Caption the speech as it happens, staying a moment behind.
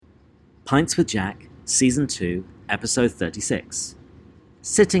Pints with Jack, Season 2, Episode 36.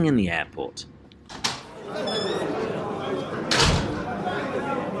 Sitting in the Airport.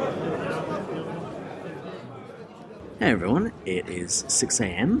 Hey everyone, it is 6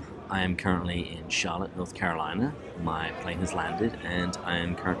 a.m. I am currently in Charlotte, North Carolina. My plane has landed and I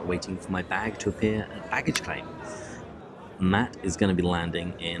am currently waiting for my bag to appear at baggage claim. Matt is going to be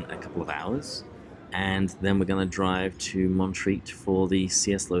landing in a couple of hours, and then we're going to drive to Montreat for the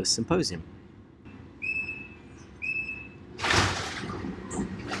C.S. Lewis Symposium.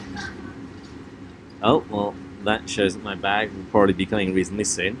 Oh, well, that shows that my bag will probably be coming reasonably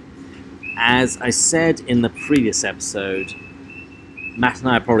soon. As I said in the previous episode, Matt and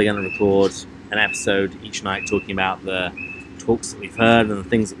I are probably going to record an episode each night talking about the talks that we've heard and the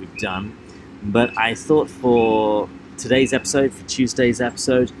things that we've done. But I thought for today's episode, for Tuesday's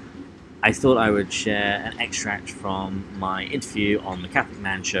episode, I thought I would share an extract from my interview on the Catholic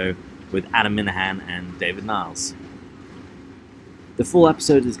Man Show with Adam Minahan and David Niles. The full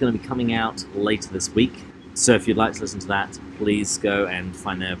episode is going to be coming out later this week, so if you'd like to listen to that, please go and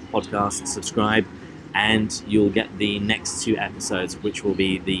find their podcast, subscribe, and you'll get the next two episodes, which will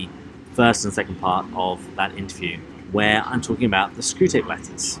be the first and second part of that interview, where I'm talking about the Screwtape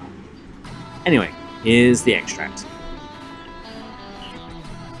Letters. Anyway, here's the extract.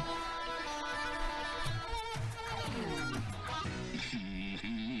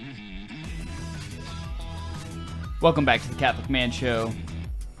 Welcome back to the Catholic Man Show.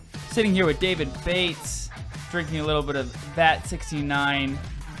 Sitting here with David Bates, drinking a little bit of Vat 69,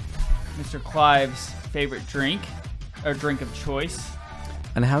 Mr. Clive's favorite drink, or drink of choice.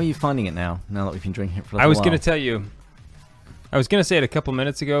 And how are you finding it now that we've been drinking it for a I little was while? going to tell you. I was going to say it a couple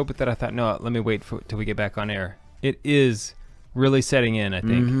minutes ago, but then I thought, no, let me wait till we get back on air. It is really setting in, I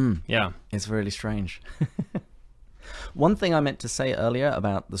think. Mm-hmm. Yeah. It's really strange. One thing I meant to say earlier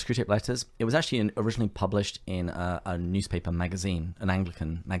about the Screwtape Letters, it was actually originally published in a newspaper magazine, an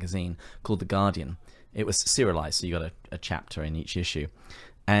Anglican magazine called The Guardian. It was serialized, so you got a chapter in each issue.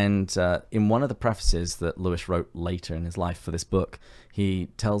 And in one of the prefaces that Lewis wrote later in his life for this book, he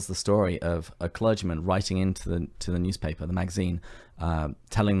tells the story of a clergyman writing into the newspaper, the magazine,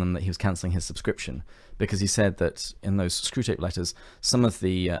 telling them that he was cancelling his subscription because he said that in those Screwtape Letters, some of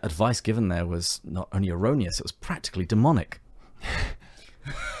the advice given there was not only erroneous, it was practically demonic.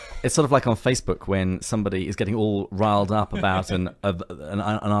 It's sort of like on Facebook when somebody is getting all riled up about an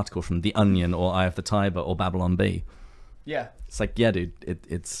article from The Onion or Eye of the Tiber or Babylon Bee. Yeah. It's like, yeah, dude,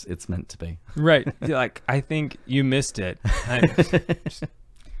 it's meant to be. Right. Like, I think you missed it. And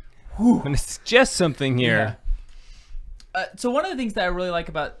it's just something here. Yeah. So one of the things that I really like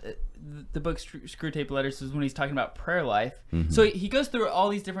about the book Screwtape Letters is when he's talking about prayer life. Mm-hmm. So he goes through all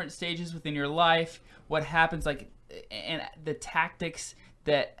these different stages within your life, what happens, like, and the tactics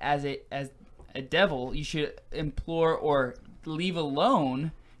that as a devil you should implore or leave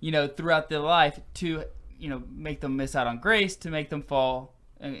alone, throughout their life to, make them miss out on grace, to make them fall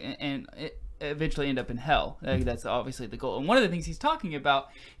and eventually end up in hell. That's obviously the goal. And one of the things he's talking about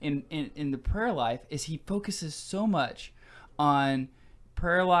in the prayer life is he focuses so much on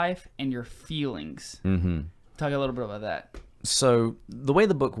prayer life and your feelings. Mm-hmm. Talk a little bit about that. So the way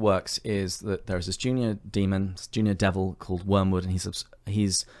the book works is that there's this junior demon, this junior devil called Wormwood, and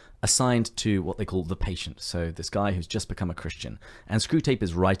he's assigned to what they call the patient. So this guy who's just become a Christian. And Screwtape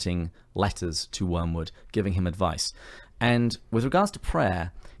is writing letters to Wormwood, giving him advice. And with regards to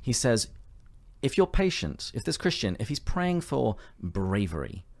prayer, he says, if you're patient, if this Christian, if he's praying for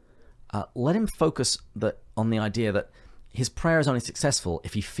bravery, let him focus on the idea that his prayer is only successful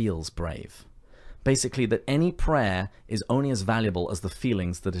if he feels brave. Basically, that any prayer is only as valuable as the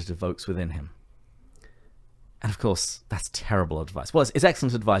feelings that it evokes within him. And of course, that's terrible advice. Well, it's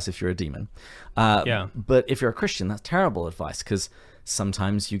excellent advice if you're a demon. But if you're a Christian, that's terrible advice because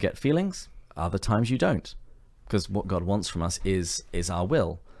sometimes you get feelings, other times you don't. Because what God wants from us is our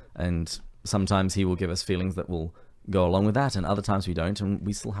will. And sometimes he will give us feelings that will go along with that, and other times we don't, and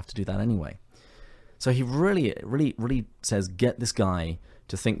we still have to do that anyway. So he really, really, really says, get this guy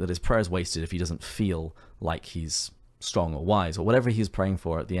to think that his prayer is wasted if he doesn't feel like he's strong or wise or whatever he's praying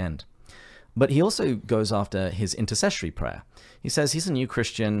for at the end. But he also goes after his intercessory prayer. He says he's a new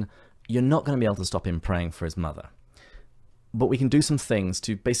Christian. You're not going to be able to stop him praying for his mother. But we can do some things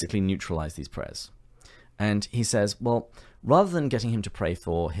to basically neutralize these prayers. And he says, well, rather than getting him to pray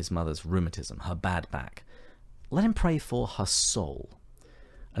for his mother's rheumatism, her bad back, let him pray for her soul.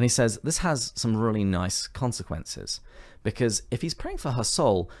 And he says this has some really nice consequences, because if he's praying for her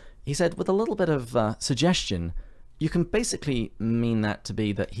soul, he said, with a little bit of suggestion, you can basically mean that to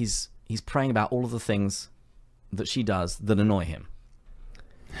be that he's praying about all of the things that she does that annoy him.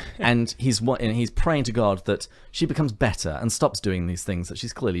 And he's praying to God that she becomes better and stops doing these things that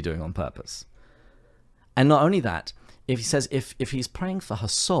she's clearly doing on purpose. And not only that, if he's praying for her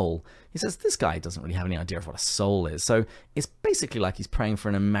soul, he says this guy doesn't really have any idea of what a soul is. So it's basically like he's praying for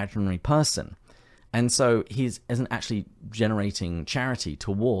an imaginary person. And so he isn't actually generating charity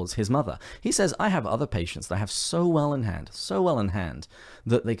towards his mother. He says, I have other patients that I have so well in hand,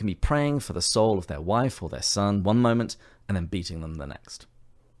 that they can be praying for the soul of their wife or their son one moment and then beating them the next.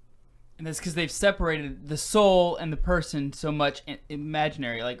 And that's because they've separated the soul and the person so much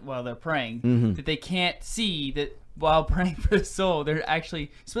imaginary, like while they're praying, that they can't see that while praying for the soul, they're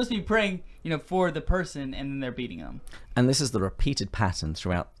actually supposed to be praying, for the person, and then they're beating them. And this is the repeated pattern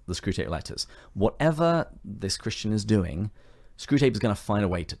throughout the Screwtape Letters. Whatever this Christian is doing, Screwtape is going to find a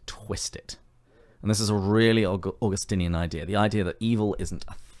way to twist it. And this is a really Augustinian idea. The idea that evil isn't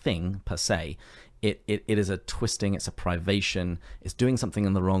a thing per se. It is a twisting, it's a privation, it's doing something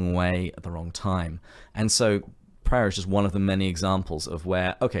in the wrong way at the wrong time. And so prayer is just one of the many examples of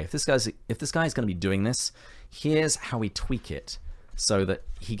where, okay, if this guy's going to be doing this, here's how we tweak it so that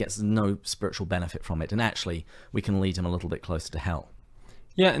he gets no spiritual benefit from it. And actually, we can lead him a little bit closer to hell.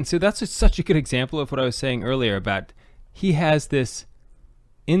 Yeah, and so that's such a good example of what I was saying earlier about he has this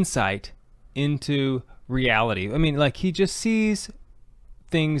insight into reality. I mean, like he just sees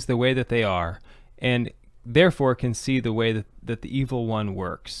things the way that they are and therefore can see the way that the evil one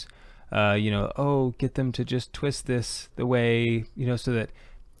works. Get them to just twist this the way, so that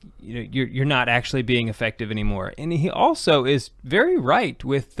you're not actually being effective anymore. And he also is very right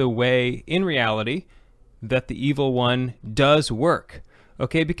with the way in reality that the evil one does work.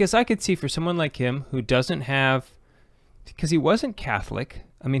 Okay, because I could see for someone like him who doesn't have, because he wasn't Catholic.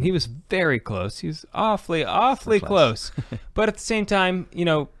 I mean, he was very close. He was awfully close. But at the same time,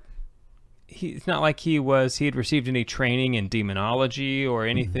 it's not like he had received any training in demonology or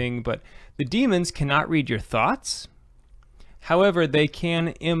anything, but the demons cannot read your thoughts. However, they can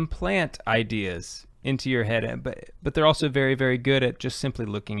implant ideas into your head, but they're also very, very good at just simply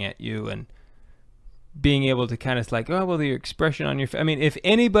looking at you and being able to kind of like, oh, well, your expression on your face. I mean, if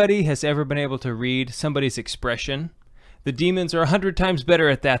anybody has ever been able to read somebody's expression, the demons are 100 times better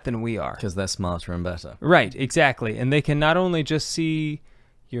at that than we are. Because they're smarter and better. Right, exactly. And they can not only just see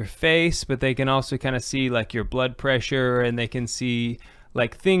your face, but they can also kind of see like your blood pressure, and they can see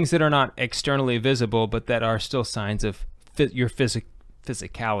like things that are not externally visible, but that are still signs of your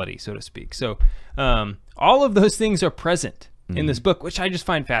physicality, so to speak. So all of those things are present in this book, which I just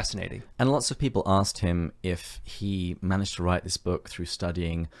find fascinating. And lots of people asked him if he managed to write this book through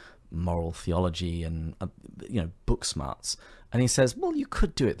studying moral theology and book smarts. And he says, well, you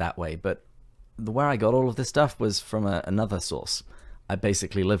could do it that way, but where I got all of this stuff was from another source. I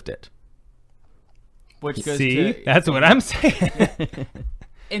basically lived it. Which goes that's what I'm saying.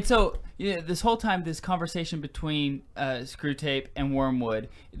 And so this whole time, this conversation between Screwtape and Wormwood,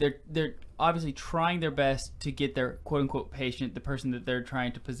 they're obviously trying their best to get their quote unquote patient, the person that they're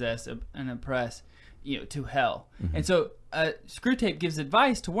trying to possess and oppress, to hell. And so Screwtape gives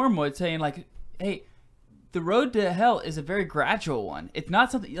advice to Wormwood, saying like, hey, the road to hell is a very gradual one. It's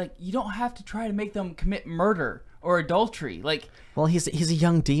not something like you don't have to try to make them commit murder or adultery. Well, he's a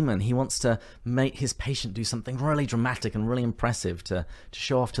young demon. He wants to make his patient do something really dramatic and really impressive to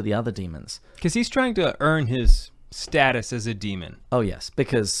show off to the other demons. Because he's trying to earn his status as a demon. Oh, yes,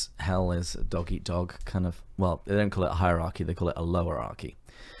 because hell is a dog-eat-dog kind of, well, they don't call it a hierarchy, they call it a lowerarchy.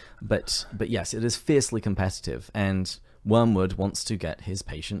 But yes, it is fiercely competitive, and Wormwood wants to get his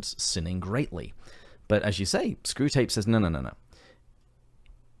patients sinning greatly. But as you say, Screwtape says, no.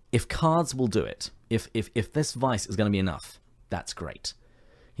 If cards will do it, if this vice is going to be enough, that's great.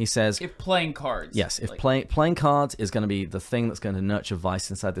 He says... If playing cards. Yes, if playing cards is going to be the thing that's going to nurture vice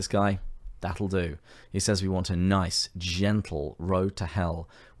inside this guy, that'll do. He says we want a nice, gentle road to hell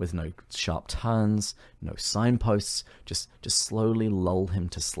with no sharp turns, no signposts, just slowly lull him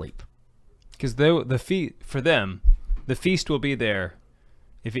to sleep. Because for them, the feast will be there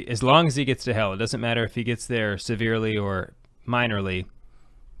as long as he gets to hell. It doesn't matter if he gets there severely or minorly.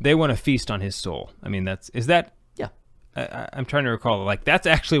 They want to feast on his soul. I mean, yeah. I'm trying to recall, like, that's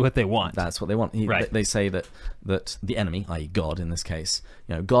actually what they want. That's what they want. Right. They say that the enemy, i.e. God in this case,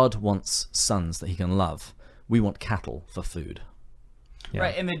 God wants sons that he can love. We want cattle for food. Yeah.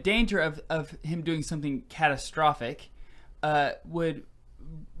 Right, and the danger of him doing something catastrophic would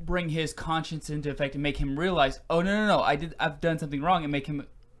bring his conscience into effect and make him realize, oh, no, I've done something wrong, and make him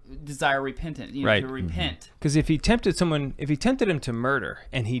desire repentance, right. To repent. Because if he tempted him to murder,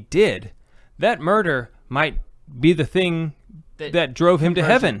 and he did, that murder might be the thing that drove him to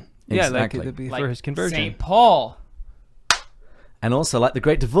heaven. Exactly. Yeah, like for his conversion. St. Paul. And also, like the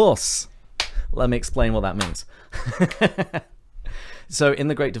Great Divorce. Let me explain what that means. So in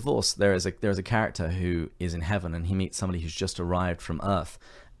the Great Divorce, there is a character who is in heaven, and he meets somebody who's just arrived from Earth,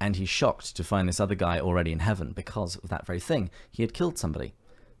 and he's shocked to find this other guy already in heaven because of that very thing. He had killed somebody.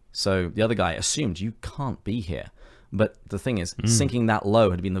 So the other guy assumed, you can't be here. But the thing is, sinking that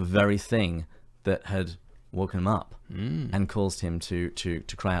low had been the very thing that had woken him up and caused him to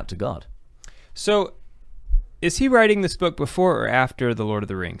cry out to God. So, is he writing this book before or after The Lord of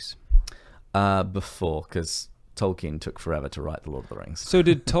the Rings? Before, because Tolkien took forever to write The Lord of the Rings. So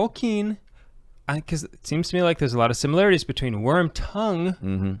did Tolkien... Because it seems to me like there's a lot of similarities between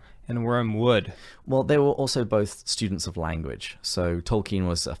Wormtongue and Wormwood. Well, they were also both students of language. So Tolkien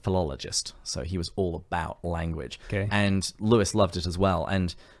was a philologist, so he was all about language. Okay. And Lewis loved it as well,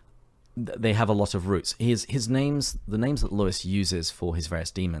 and they have a lot of roots. His names, the names that Lewis uses for his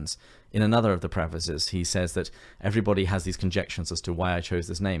various demons, in another of the prefaces, he says that everybody has these conjectures as to why I chose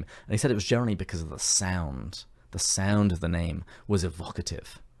this name. And he said it was generally because of the sound. The sound of the name was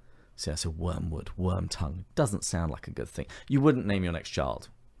evocative. So Wormwood, Wormtongue doesn't sound like a good thing. You wouldn't name your next child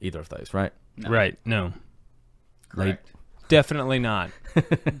either of those, right? No. Right, no. Correct. Definitely not.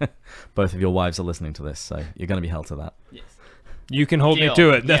 Both of your wives are listening to this, so you're going to be held to that. Yes. You can hold Deal. me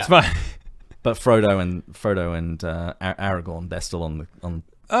to it. That's fine. But Frodo and Aragorn, they're still on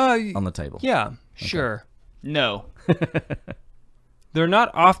the table. Yeah, sure. No. They're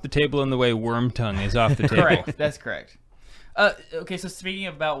not off the table in the way Wormtongue is off the table. Correct. That's correct. Okay, so speaking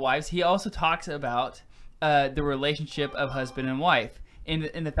about wives, he also talks about the relationship of husband and wife,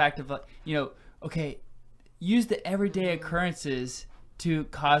 in the fact of, okay, use the everyday occurrences to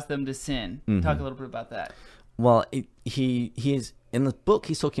cause them to sin. Talk a little bit about that. Well, he is in the book.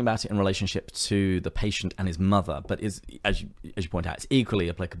 He's talking about it in relationship to the patient and his mother, but is as you point out, it's equally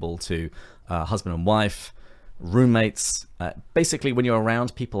applicable to husband and wife, roommates. Basically, when you're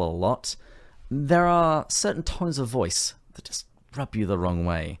around people a lot, there are certain tones of voice that just rub you the wrong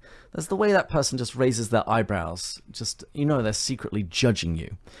way. There's the way that person just raises their eyebrows. Just, they're secretly judging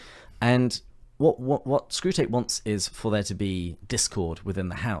you. And what Screwtape wants is for there to be discord within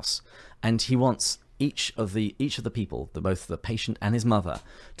the house. And he wants each of the people, both the patient and his mother,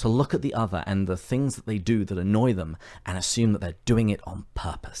 to look at the other and the things that they do that annoy them and assume that they're doing it on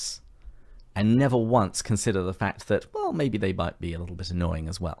purpose. And never once consider the fact that, well, maybe they might be a little bit annoying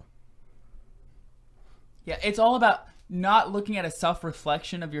as well. Yeah, it's all about not looking at a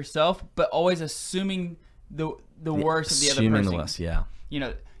self-reflection of yourself, but always assuming the worst of the other person. Assuming the worst, yeah.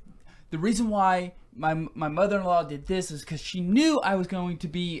 The reason why my mother-in-law did this is because she knew I was going to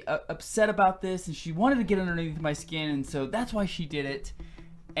be upset about this, and she wanted to get underneath my skin, and so that's why she did it.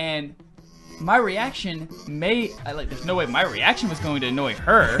 And my reaction there's no way my reaction was going to annoy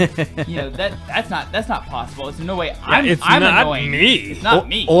her. That's not possible. There's no way I'm not annoying. Me. It's not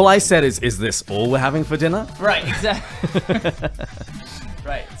me. All I said is this all we're having for dinner? Right, exactly.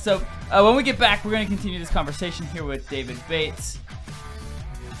 Right. So when we get back, we're going to continue this conversation here with David Bates.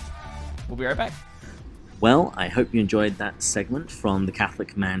 We'll be right back. Well, I hope you enjoyed that segment from the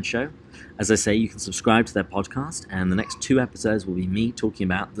Catholic Man Show. As I say, you can subscribe to their podcast, and the next 2 episodes will be me talking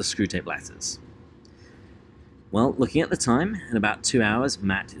about the Screwtape Letters. Well, looking at the time, in about 2 hours,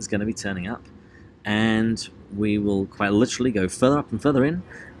 Matt is going to be turning up, and we will quite literally go further up and further in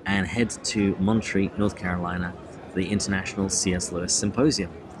and head to Monterey, North Carolina for the International C.S. Lewis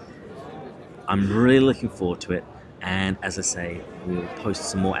Symposium. I'm really looking forward to it, and as I say, we will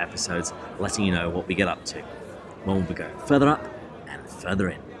post some more episodes letting you know what we get up to when we go further up and further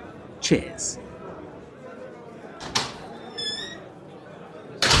in. Cheers.